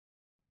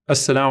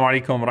Assalamu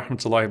alaikum wa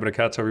rahmatullahi wa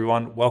barakatuh,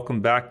 everyone.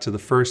 Welcome back to the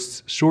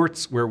first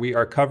shorts where we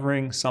are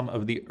covering some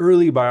of the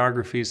early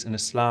biographies in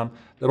Islam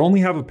that only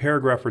have a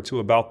paragraph or two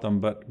about them,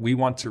 but we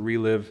want to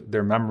relive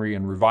their memory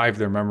and revive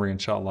their memory,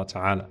 inshallah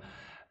ta'ala.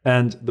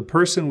 And the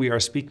person we are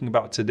speaking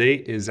about today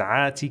is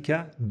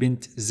Atika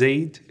bint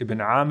Zayd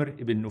ibn Amr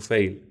ibn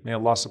Nufayl. May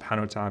Allah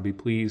subhanahu wa ta'ala be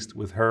pleased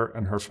with her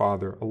and her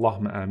father.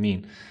 Allahumma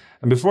ameen.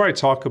 And before I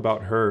talk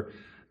about her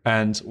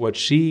and what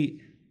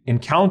she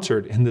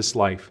encountered in this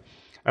life,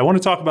 I want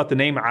to talk about the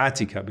name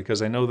Atika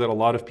because I know that a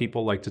lot of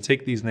people like to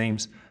take these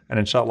names and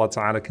inshallah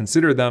ta'ala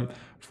consider them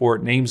for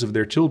names of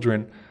their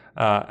children,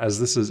 as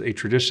this is a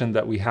tradition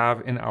that we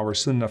have in our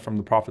sunnah from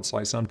the Prophet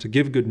ﷺ to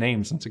give good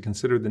names and to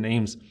consider the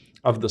names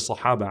of the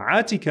Sahaba.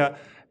 Atika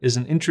is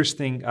an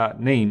interesting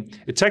name.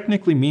 It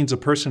technically means a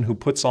person who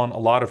puts on a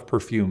lot of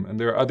perfume, and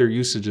there are other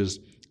usages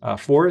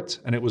for it,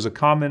 and it was a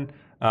common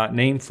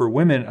name for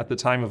women at the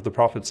time of the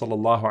Prophet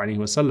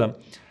ﷺ.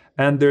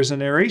 And there's a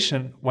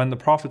narration when the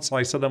Prophet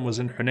ﷺ was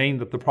in Hunayn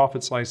that the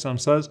Prophet ﷺ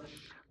says,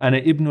 "Ana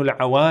ibn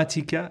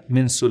al-awatika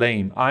min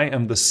Sulaym." I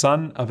am the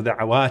son of the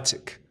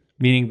awatik,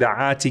 meaning the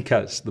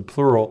atikas, the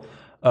plural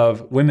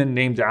of women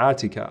named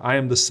Atika. I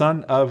am the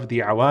son of the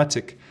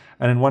awatik.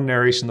 And in one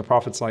narration, the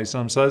Prophet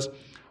ﷺ says,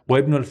 "Wa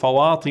ibn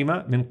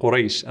al-fawatima min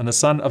Quraysh," and the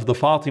son of the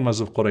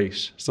Fatimas of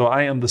Quraysh. So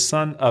I am the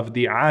son of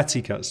the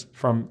atikas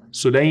from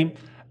Sulaym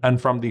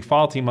and from the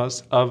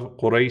Fatimas of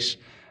Quraysh.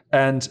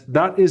 And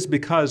that is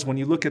because when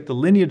you look at the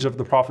lineage of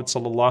the Prophet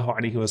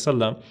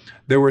ﷺ,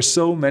 there were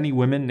so many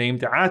women named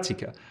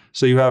Atika.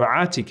 So you have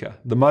Atika,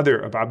 the mother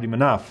of Abd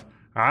Manaf,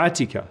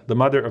 Atika, the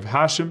mother of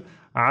Hashim,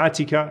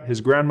 Atika,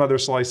 his grandmother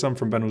ﷺ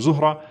from Banu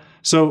Zuhra.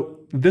 So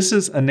this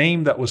is a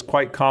name that was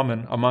quite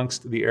common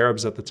amongst the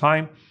Arabs at the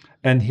time.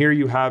 And here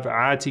you have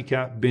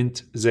Atika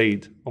bint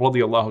Zayd,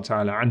 radiyallahu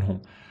ta'ala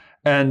anhum.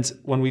 And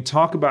when we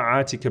talk about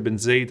Atika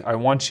bint Zayd, I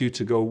want you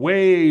to go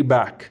way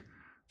back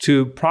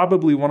to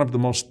probably one of the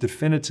most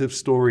definitive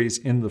stories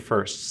in the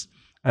firsts.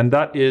 And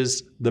that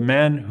is the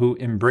man who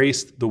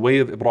embraced the way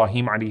of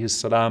Ibrahim alayhi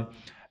salam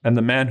and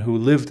the man who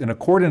lived in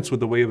accordance with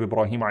the way of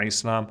Ibrahim alayhi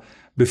salam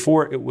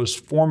before it was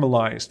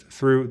formalized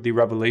through the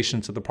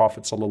revelation to the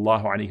Prophet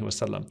sallallahu alaihi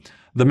wasallam.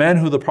 The man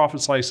who the Prophet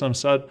sallallahu alaihi wasallam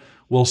said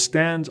will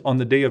stand on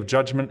the day of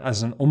judgment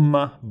as an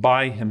ummah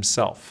by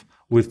himself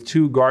with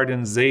two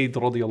gardens, Zayd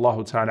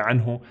radiallahu ta'ala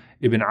anhu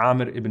ibn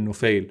Amr ibn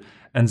Nufayl.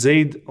 And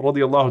Zayd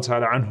radiallahu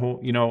ta'ala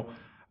anhu,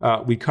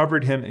 we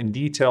covered him in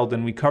detail,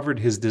 then we covered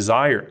his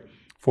desire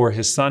for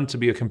his son to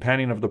be a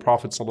companion of the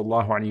Prophet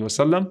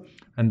ﷺ,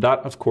 and that,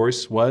 of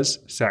course, was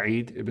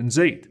Sa'id ibn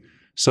Zayd.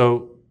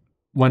 So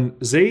when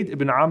Zayd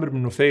ibn Amr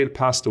ibn Nufayl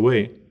passed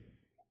away,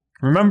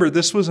 remember,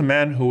 this was a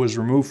man who was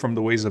removed from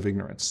the ways of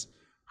ignorance,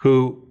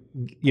 who,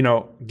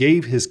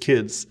 gave his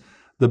kids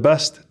the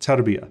best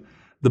tarbiyah,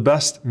 the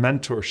best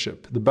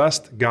mentorship, the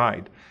best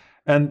guide.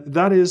 And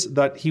that is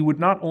that he would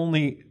not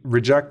only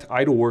reject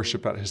idol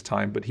worship at his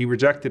time, but he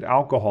rejected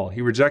alcohol.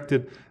 He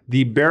rejected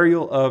the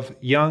burial of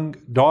young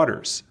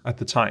daughters at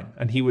the time.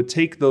 And he would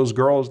take those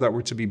girls that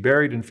were to be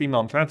buried in female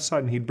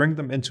infanticide and he'd bring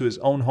them into his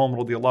own home,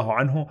 radiallahu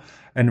anhu,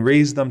 and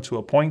raise them to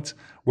a point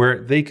where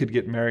they could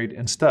get married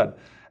instead.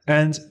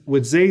 And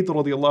with Zayd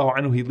radiallahu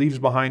anhu, he leaves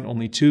behind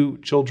only two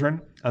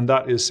children, and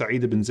that is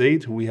Sa'id ibn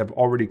Zayd, who we have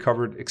already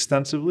covered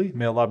extensively.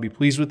 May Allah be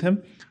pleased with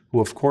him,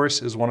 who of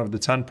course is one of the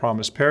 10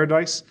 promised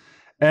paradise.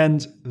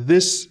 And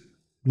this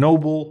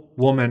noble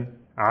woman,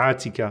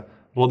 Atika,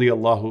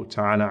 radiyallahu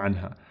ta'ala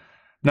anha.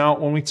 Now,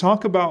 when we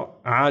talk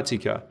about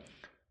Atika,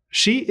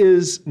 she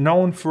is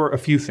known for a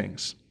few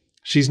things.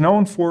 She's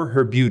known for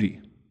her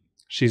beauty.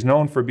 She's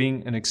known for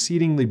being an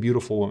exceedingly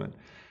beautiful woman.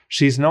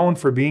 She's known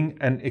for being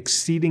an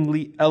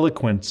exceedingly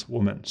eloquent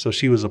woman. So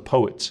she was a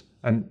poet.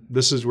 And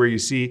this is where you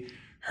see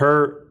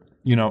her,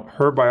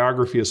 her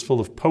biography is full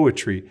of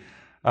poetry,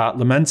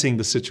 lamenting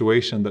the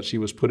situation that she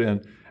was put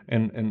in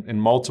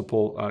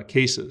multiple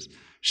cases.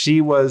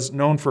 She was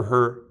known for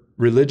her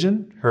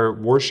religion, her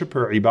worship,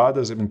 her ibadah.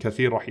 As Ibn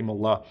Kathir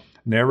rahimahullah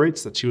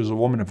narrates that she was a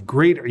woman of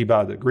great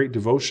ibadah, great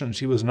devotion.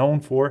 She was known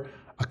for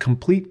a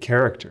complete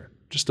character,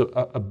 just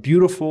a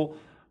beautiful,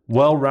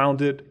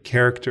 well-rounded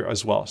character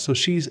as well. So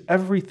she's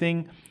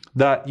everything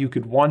that you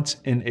could want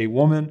in a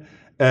woman,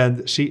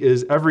 and she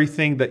is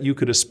everything that you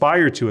could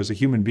aspire to as a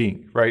human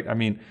being, right? I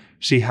mean,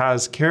 she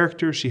has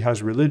character, she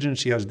has religion,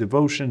 she has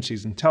devotion,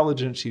 she's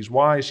intelligent, she's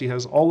wise, she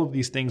has all of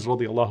these things,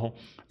 radiyallahu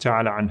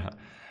ta'ala anha.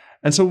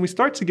 And so when we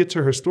start to get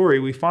to her story,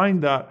 we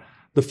find that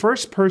the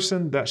first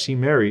person that she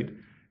married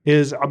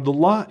is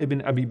Abdullah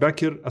ibn Abi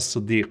Bakr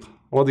as-Siddiq,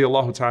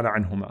 radiyallahu ta'ala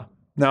anhuma.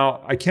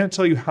 Now, I can't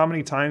tell you how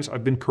many times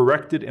I've been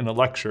corrected in a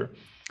lecture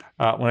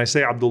when I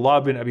say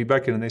Abdullah bin Abi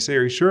Bakr, and they say,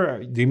 "Are you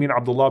sure? Do you mean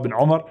Abdullah bin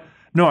Umar?"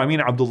 No, I mean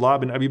Abdullah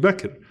bin Abi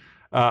Bakr,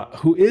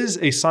 who is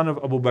a son of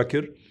Abu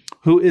Bakr,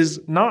 who is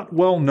not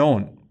well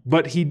known,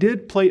 but he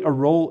did play a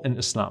role in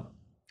Islam.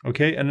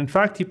 Okay, and in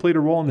fact, he played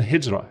a role in the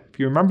Hijrah. If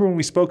you remember when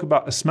we spoke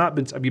about Asma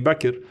bint Abi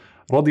Bakr,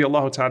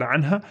 radiyallahu ta'ala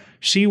anha,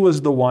 she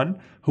was the one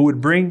who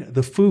would bring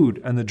the food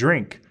and the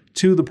drink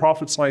to the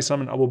Prophet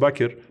ﷺ and Abu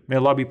Bakr, may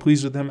Allah be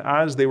pleased with him,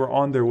 as they were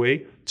on their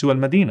way to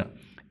Al-Madinah.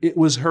 it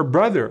was her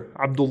brother,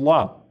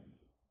 Abdullah,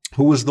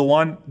 who was the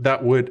one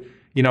that would,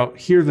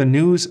 hear the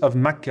news of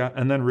Mecca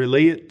and then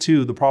relay it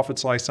to the Prophet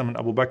ﷺ and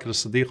Abu Bakr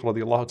as-Siddiq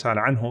radiallahu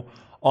ta'ala anhu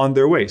on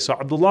their way. So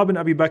Abdullah bin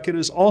Abi Bakr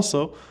is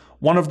also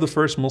one of the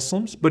first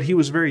Muslims, but he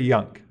was very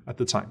young at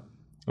the time.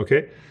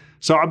 Okay?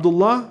 So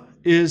Abdullah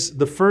is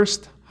the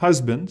first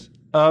husband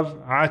of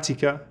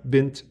Atika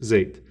bint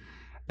Zayd.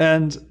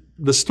 And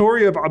the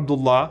story of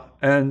Abdullah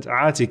and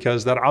Atika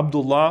is that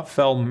Abdullah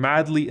fell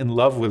madly in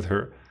love with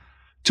her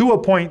to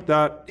a point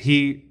that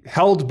he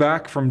held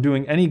back from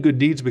doing any good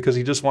deeds because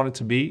he just wanted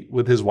to be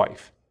with his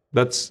wife.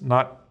 That's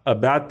not a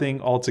bad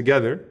thing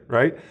altogether,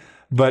 right?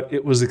 But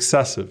it was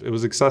excessive. It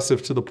was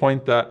excessive to the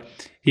point that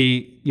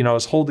he,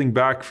 is holding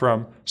back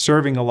from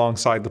serving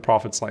alongside the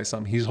Prophet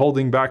ﷺ. He's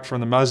holding back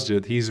from the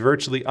masjid. He's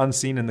virtually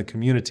unseen in the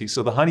community.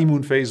 So the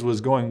honeymoon phase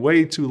was going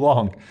way too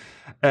long.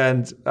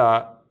 And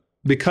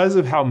because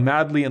of how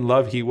madly in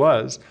love he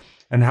was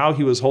and how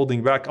he was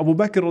holding back, Abu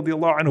Bakr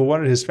radiallahu anhu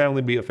wanted his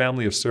family to be a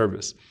family of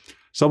service.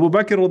 So Abu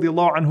Bakr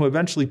radiallahu anhu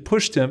eventually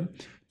pushed him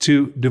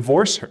to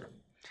divorce her.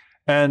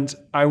 And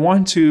I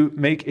want to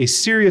make a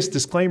serious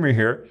disclaimer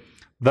here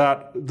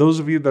that those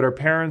of you that are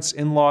parents,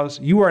 in-laws,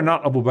 you are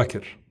not Abu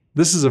Bakr.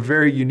 This is a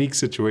very unique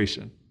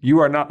situation. You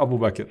are not Abu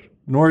Bakr,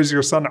 nor is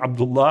your son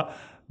Abdullah.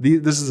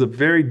 This is a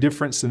very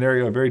different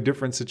scenario, a very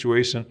different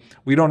situation.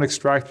 We don't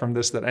extract from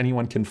this that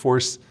anyone can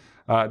force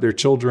their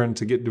children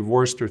to get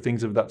divorced or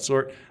things of that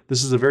sort.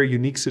 This is a very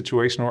unique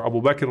situation where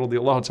Abu Bakr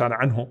radiallahu ta'ala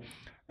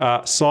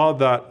anhu saw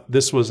that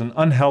this was an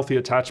unhealthy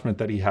attachment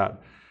that he had.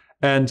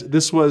 And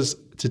this was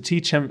to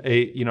teach him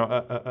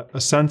a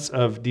sense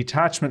of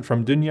detachment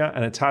from dunya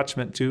and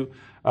attachment to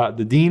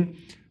the deen.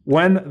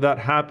 When that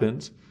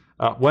happened,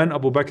 when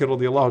Abu Bakr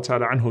radiallahu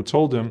ta'ala anhu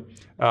told him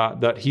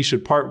that he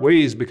should part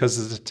ways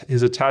because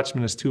his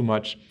attachment is too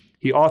much,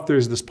 he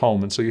authors this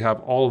poem. And so you have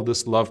all of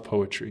this love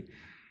poetry.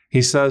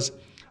 He says,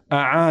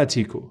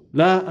 أعاتك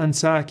لا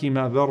أنساك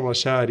ما ذر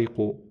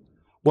شارق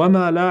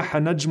وما لاح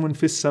نجم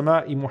في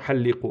السماء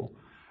محلق.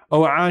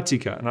 Oh,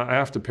 Atika, and I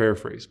have to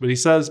paraphrase, but he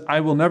says, I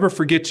will never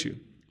forget you.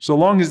 So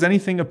long as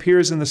anything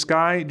appears in the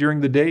sky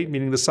during the day,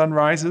 meaning the sun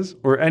rises,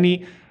 or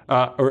any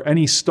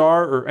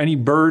star or any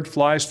bird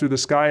flies through the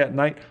sky at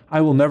night, I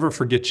will never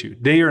forget you.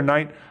 Day or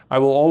night, I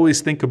will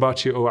always think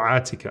about you, O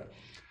Atika.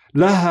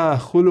 لها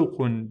خلق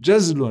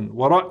جزل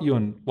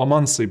ورأي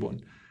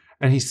ومنصب.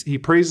 And he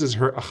praises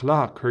her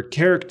akhlaq, her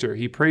character.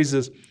 He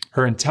praises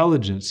her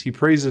intelligence. He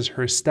praises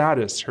her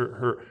status,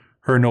 her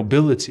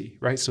nobility,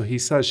 right? So he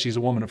says she's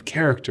a woman of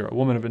character, a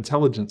woman of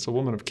intelligence, a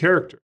woman of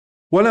character.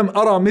 وَلَمْ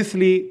أَرَى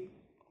مِثْلِي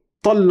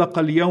طَلَّقَ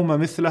الْيَوْمَ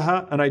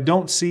مِثْلَهَا. And I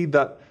don't see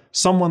that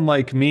someone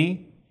like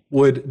me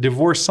would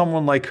divorce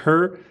someone like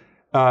her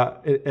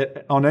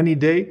on any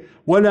day.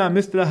 وَلَا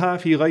مِثْلَهَا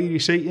فِي غَيْرِ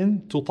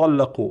شَيْءٍ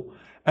تُطَلَّقُ.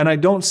 And I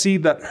don't see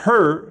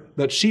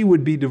that she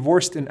would be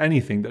divorced in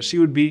anything, that she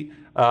would be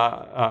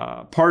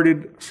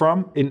parted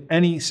from in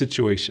any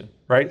situation.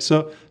 Right?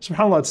 So,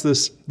 subhanAllah,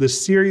 it's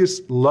this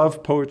serious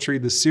love poetry,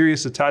 this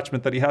serious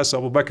attachment that he has. So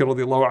Abu Bakr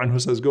radiallahu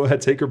anhu says, go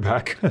ahead, take her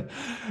back.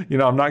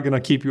 I'm not going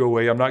to keep you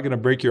away. I'm not going to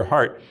break your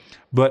heart.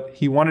 But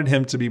he wanted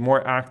him to be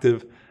more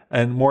active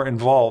and more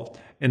involved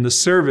in the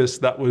service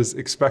that was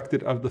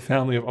expected of the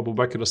family of Abu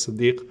Bakr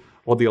as-Siddiq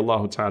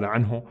radiallahu ta'ala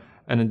anhu.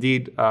 And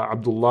indeed,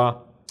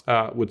 Abdullah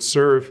would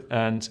serve,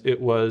 and it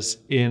was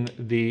in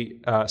the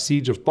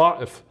siege of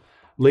Ta'if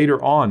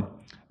later on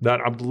that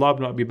Abdullah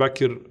ibn Abi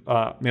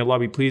Bakr, may Allah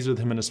be pleased with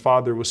him, and his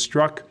father was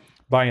struck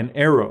by an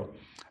arrow.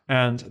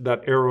 And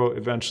that arrow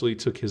eventually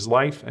took his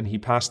life, and he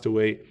passed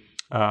away,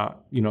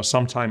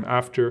 sometime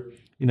after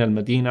in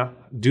al-Madinah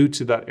due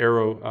to that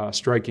arrow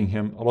striking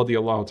him,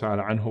 radiyallahu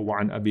ta'ala anhu wa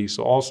an abi.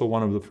 So also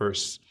one of the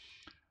first.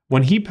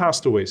 When he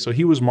passed away, so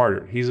he was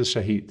martyred, he's a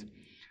shaheed.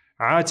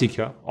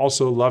 Atika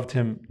also loved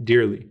him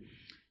dearly.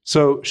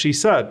 So she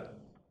said,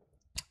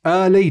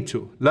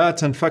 آليت لا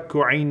تنفك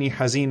عيني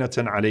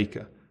حزينة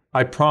عليك.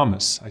 I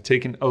promise, I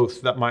take an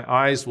oath that my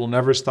eyes will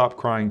never stop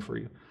crying for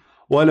you.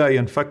 وَلَا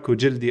يَنْفَكُّ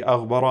جِلْدِي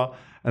أَغْبَرًا.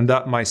 And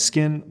that my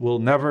skin will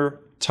never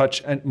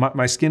touch, and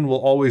my skin will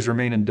always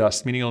remain in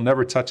dust, meaning it'll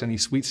never touch any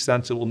sweet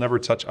scent, it will never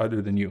touch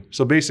other than you.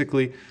 So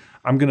basically,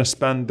 I'm going to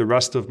spend the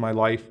rest of my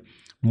life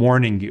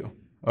mourning you,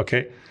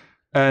 okay?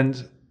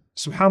 And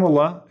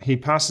subhanAllah, he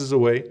passes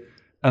away,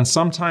 and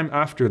sometime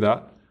after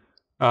that,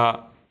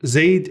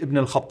 Zayd ibn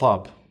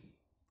al-Khattab,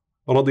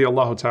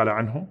 radiyallahu ta'ala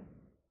anhu,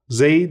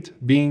 Zayd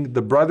being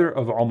the brother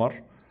of Omar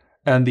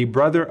and the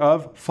brother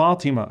of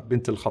Fatima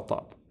bint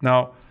al-Khattab.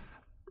 Now,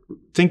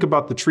 think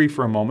about the tree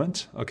for a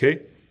moment,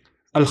 okay?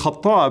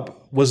 Al-Khattab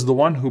was the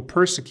one who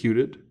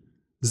persecuted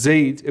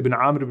Zayd ibn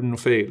Amr ibn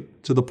Nufayl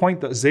to the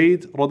point that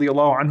Zayd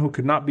radiallahu anhu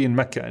could not be in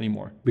Mecca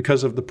anymore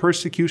because of the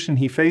persecution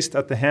he faced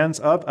at the hands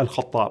of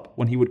Al-Khattab.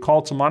 When he would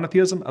call to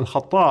monotheism,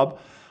 Al-Khattab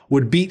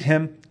would beat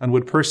him and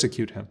would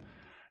persecute him.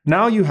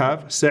 Now you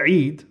have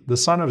Sa'id, the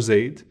son of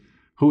Zayd,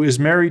 who is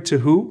married to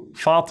who?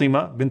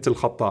 Fatima bint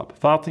al-Khattab.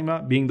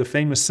 Fatima being the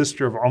famous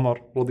sister of Umar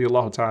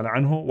radiallahu ta'ala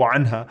anhu wa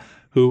anha,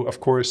 who of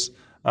course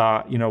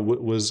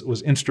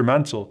was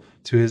instrumental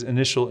to his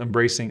initial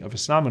embracing of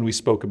Islam, and we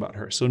spoke about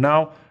her. So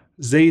now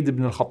Zayd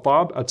ibn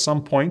al-Khattab at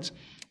some point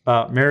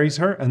marries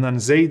her, and then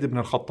Zayd ibn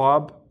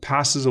al-Khattab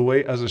passes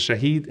away as a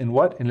shaheed in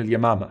what? In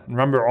al-Yamama.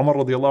 Remember, Umar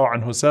radiallahu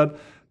anhu said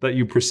that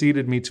you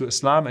preceded me to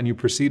Islam and you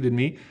preceded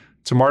me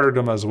to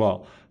martyrdom as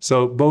well.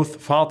 So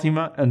both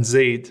Fatima and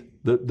Zayd,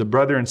 the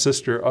brother and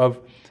sister of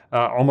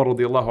Umar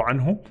radiallahu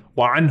anhu,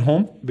 wa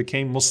anhum,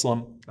 became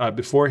Muslim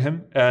before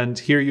him. And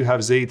here you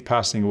have Zayd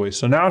passing away.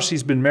 So now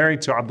she's been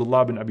married to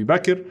Abdullah bin Abi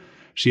Bakr.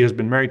 She has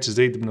been married to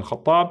Zayd ibn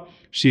al-Khattab.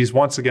 She's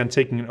once again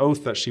taking an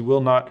oath that she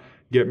will not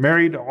get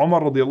married.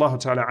 Umar radiallahu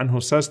ta'ala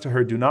anhu says to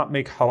her, do not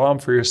make haram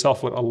for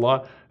yourself what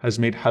Allah has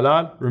made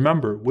halal.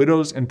 Remember,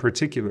 widows in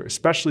particular,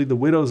 especially the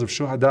widows of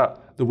shuhada,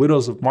 the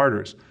widows of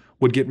martyrs,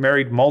 would get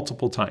married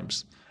multiple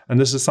times. And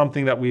this is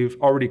something that we've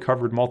already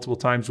covered multiple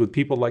times with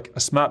people like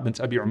Asma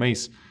bint Abi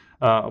Umays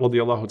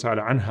radiallahu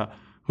ta'ala anha,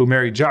 who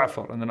married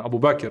Ja'far and then Abu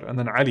Bakr and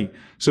then Ali.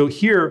 So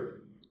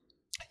here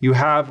you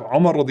have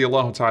Umar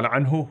radiallahu ta'ala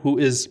anhu, who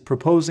is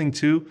proposing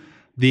to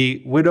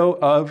the widow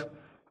of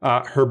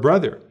her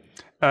brother.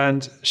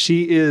 And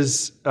she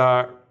is,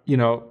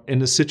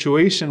 in a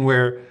situation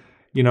where,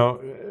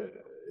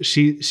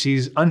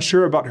 she's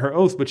unsure about her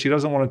oath, but she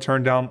doesn't want to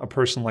turn down a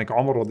person like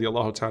Umar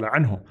radiallahu ta'ala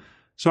anhu.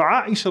 So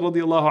Aisha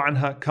radiallahu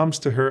anha comes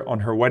to her on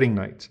her wedding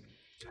night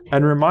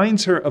and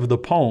reminds her of the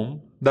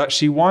poem that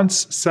she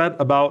once said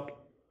about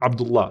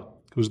Abdullah,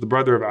 who's the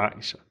brother of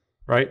Aisha,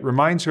 right?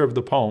 Reminds her of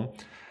the poem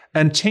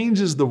and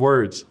changes the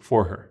words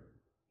for her,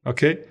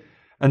 okay?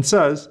 And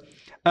says,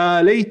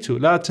 آليت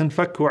لا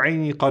تنفك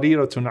عيني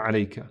قريرة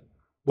عليك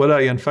ولا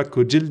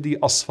ينفك جلدي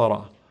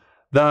أصفرا.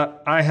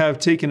 That I have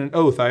taken an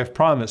oath, I have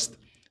promised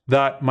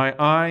that my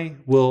eye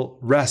will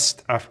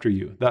rest after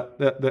you,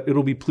 that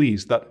it'll be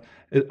pleased, that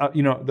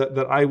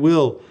I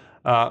will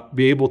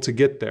be able to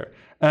get there.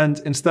 And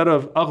instead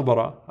of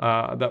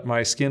aghbara, that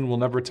my skin will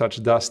never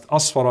touch dust,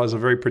 asfara is a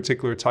very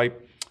particular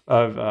type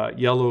of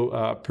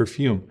yellow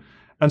perfume.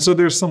 And so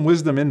there's some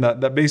wisdom in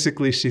that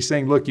basically she's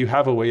saying, look, you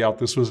have a way out.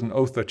 This was an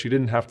oath that you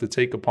didn't have to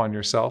take upon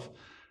yourself,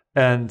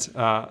 and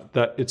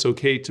that it's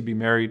okay to be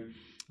married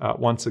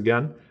once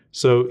again.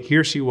 So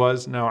here she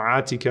was, now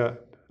Atika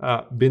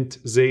bint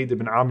Zayd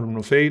ibn Amr ibn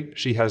Nufayl.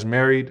 She has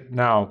married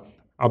now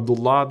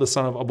Abdullah, the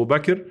son of Abu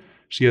Bakr.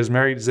 She has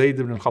married Zayd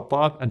ibn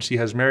al-Khattab, and she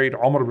has married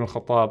Umar ibn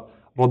al-Khattab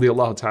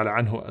radiallahu ta'ala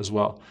anhu as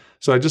well.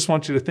 So I just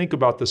want you to think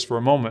about this for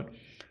a moment.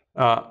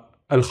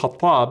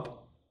 Al-Khattab,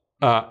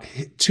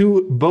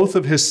 both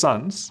of his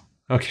sons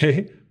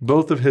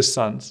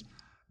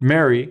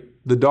marry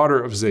the daughter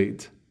of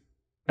Zayd,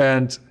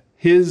 and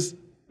his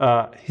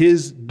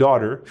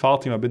daughter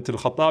Fatima bint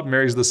al-Khattab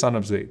marries the son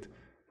of Zayd,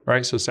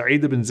 right? So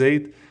Sa'id ibn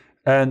Zayd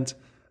and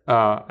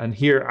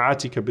here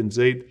Atika bint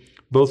Zayd,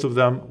 both of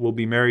them will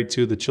be married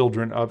to the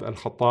children of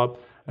al-Khattab.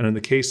 And in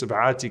the case of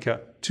Atika,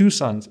 two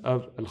sons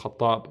of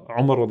al-Khattab,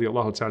 Umar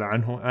radiallahu ta'ala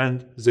anhu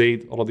and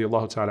Zayd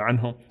radiallahu ta'ala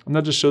anhu. And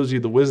that just shows you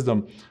the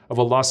wisdom of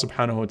Allah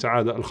subhanahu wa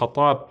ta'ala.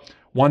 Al-Khattab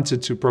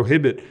wanted to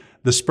prohibit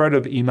the spread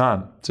of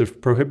Iman, to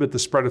prohibit the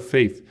spread of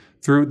faith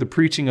through the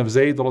preaching of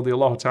Zayd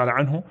radiallahu ta'ala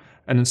anhu.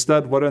 And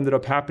instead, what ended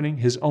up happening?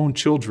 His own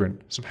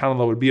children,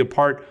 subhanAllah, would be a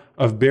part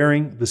of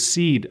bearing the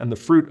seed and the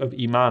fruit of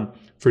Iman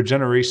for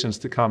generations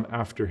to come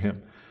after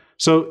him.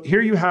 So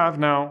here you have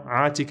now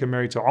Atika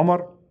married to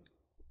Umar.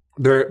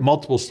 There are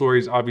multiple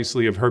stories,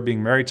 obviously, of her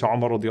being married to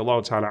Umar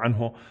radiallahu ta'ala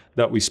anhu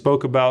that we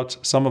spoke about.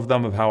 Some of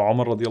them of how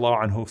Umar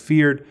radiallahu anhu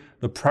feared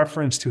the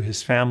preference to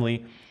his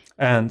family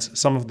and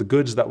some of the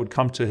goods that would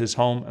come to his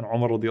home, and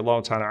Umar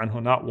radiallahu ta'ala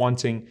anhu not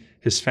wanting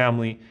his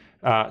family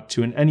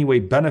to in any way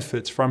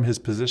benefit from his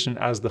position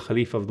as the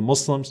Khalifa of the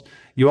Muslims.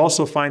 You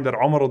also find that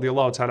Umar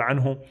radiallahu ta'ala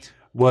anhu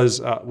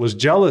was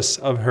jealous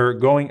of her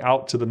going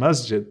out to the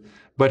masjid,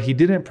 but he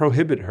didn't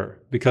prohibit her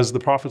because the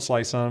Prophet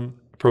ﷺ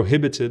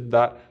prohibited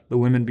that the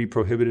women be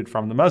prohibited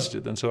from the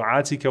masjid. And so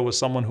Atika was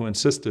someone who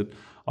insisted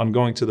on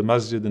going to the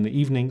masjid in the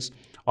evenings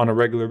on a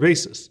regular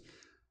basis.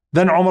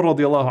 Then Umar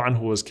radiallahu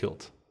anhu was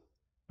killed.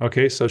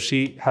 Okay, so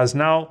she has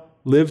now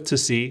lived to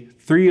see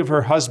three of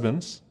her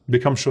husbands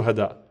become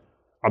shuhada.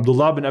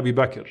 Abdullah bin Abi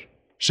Bakr,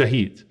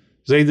 shaheed.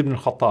 Zayd ibn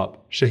al-Khattab,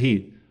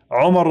 shaheed.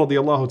 Umar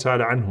radiallahu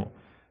ta'ala anhu,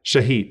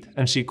 shaheed.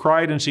 And she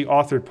cried and she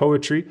authored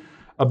poetry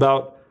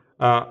about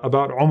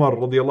Umar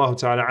radiallahu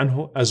ta'ala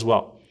anhu as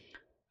well.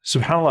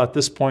 SubhanAllah, at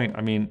this point,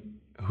 I mean,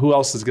 who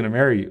else is going to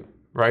marry you,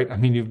 right? I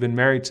mean, you've been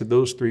married to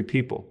those three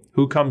people.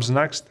 Who comes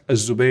next?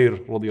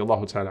 Az-Zubayr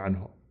radiallahu ta'ala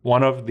anhu,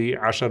 one of the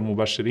Ashar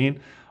Mubashirin,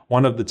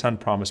 one of the 10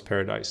 promised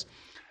paradise.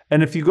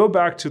 And if you go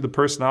back to the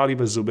personality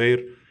of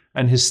Az-Zubayr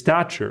and his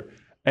stature,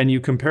 and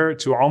you compare it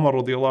to Umar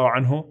radiallahu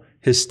anhu,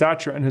 his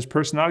stature and his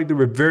personality, they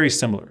were very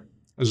similar.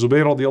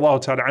 Az-Zubayr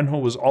radiallahu ta'ala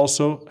anhu was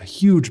also a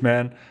huge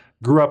man,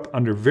 grew up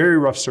under very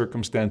rough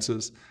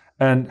circumstances,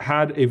 and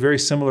had a very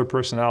similar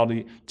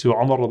personality to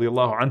Umar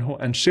radiallahu anhu,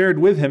 and shared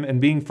with him in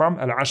being from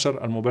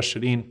Al-Ashar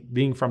Al-Mubashirin,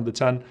 being from the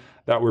 10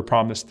 that were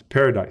promised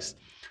paradise.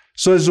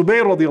 So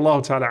Az-Zubayr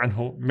radiallahu ta'ala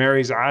anhu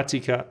marries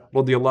Atika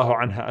radiallahu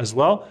anha as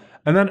well.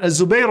 And then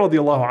Az-Zubayr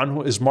radiallahu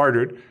anhu is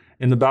martyred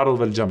in the Battle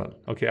of Al-Jamal.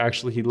 Okay,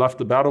 actually he left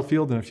the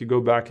battlefield, and if you go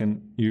back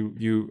and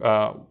you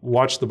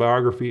watch the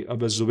biography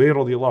of Az-Zubayr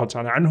radiallahu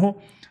ta'ala anhu,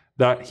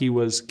 that he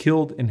was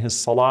killed in his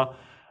salah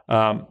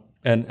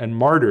and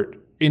martyred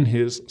in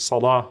his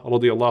salah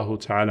radiallahu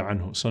ta'ala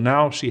anhu. So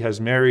now she has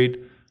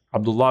married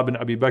Abdullah bin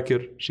Abi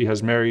Bakr, she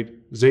has married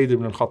Zayd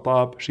ibn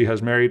al-Khattab, she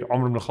has married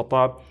Umar ibn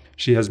al-Khattab,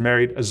 she has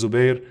married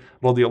Az-Zubayr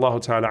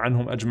radiallahu ta'ala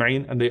anhum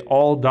ajma'in, and they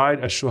all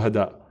died as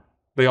shuhada.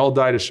 They all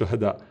died as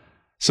shuhada.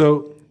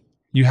 So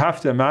you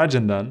have to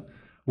imagine then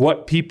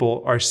what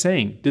people are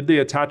saying. Did they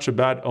attach a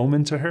bad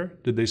omen to her?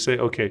 Did they say,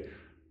 okay,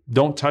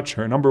 don't touch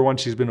her? Number one,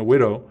 she's been a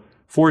widow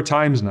 4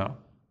 times now.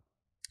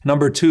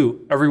 Number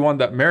 2, everyone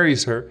that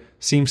marries her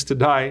seems to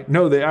die.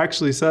 No, they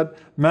actually said,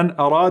 Man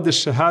arad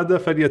al-shahada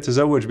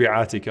falyatazawwaj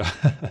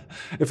bi'atika.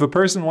 If a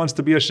person wants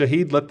to be a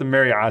shaheed, let them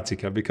marry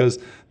Atika, because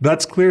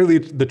that's clearly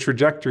the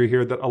trajectory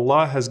here, that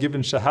Allah has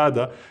given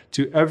shahada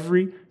to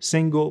every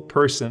single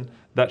person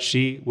that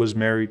she was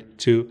married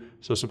to.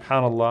 So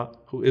subhanAllah,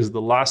 who is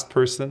the last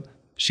person?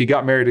 She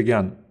got married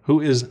again.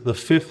 Who is the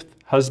 5th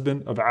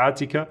husband of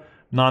Atika?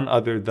 None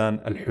other than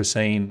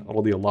Al-Husayn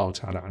radiallahu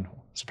ta'ala anhu.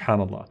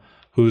 Subhanallah.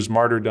 Whose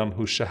martyrdom,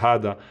 whose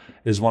shahada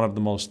is one of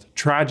the most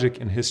tragic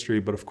in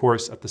history, but of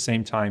course, at the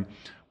same time,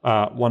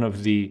 one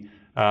of the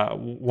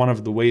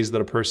ways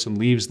that a person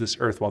leaves this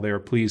earth while they are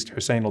pleased.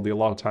 Husayn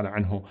radiallahu ta'ala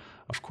anhu,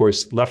 of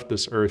course, left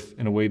this earth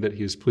in a way that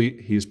he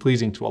is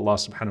pleasing to Allah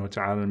subhanahu wa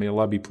ta'ala, and may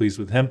Allah be pleased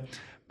with him.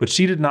 But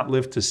she did not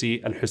live to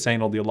see Al-Husayn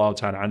radiallahu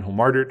ta'ala anhu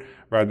martyred.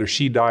 Rather,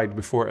 she died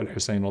before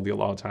Al-Husayn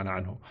radiallahu ta'ala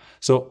anhu.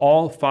 So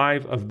all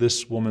 5 of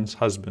this woman's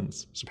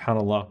husbands,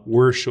 subhanallah,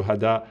 were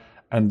shuhada,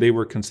 and they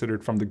were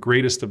considered from the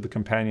greatest of the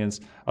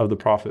companions of the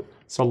Prophet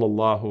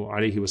sallallahu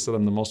alaihi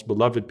wasallam, the most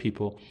beloved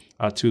people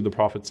to the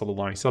Prophet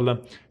sallallahu alaihi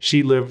wasallam.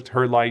 She lived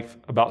her life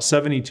about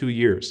 72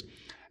 years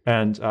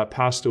and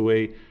passed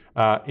away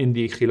in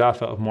the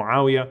Khilafah of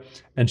Muawiyah,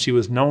 and she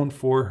was known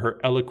for her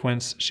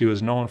eloquence, she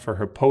was known for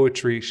her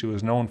poetry, she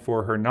was known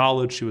for her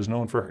knowledge, she was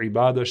known for her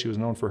ibadah, she was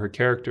known for her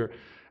character.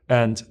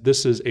 And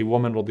this is a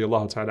woman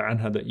radiallahu ta'ala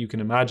anha that you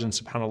can imagine,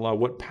 subhanAllah,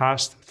 what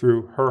passed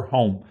through her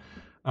home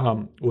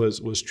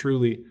was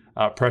truly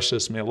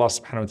precious. May Allah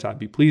subhanahu wa ta'ala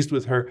be pleased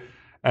with her,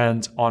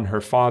 and on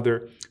her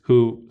father,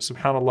 who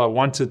subhanAllah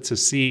wanted to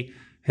see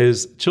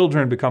his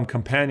children become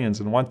companions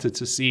and wanted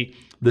to see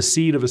the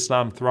seed of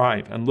Islam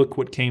thrive. And look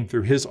what came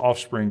through his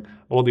offspring,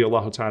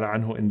 radiallahu ta'ala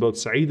anhu, in both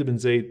Sa'id bin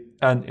Zayd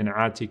and in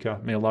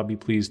Atika. May Allah be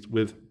pleased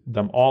with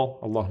them all.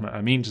 Allahumma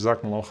ameen.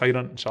 Jazakumullahu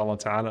khairan. Inshallah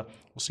ta'ala.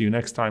 We'll see you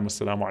next time.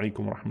 Wassalamu alaikum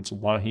wa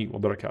rahmatullahi wa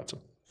barakatuh.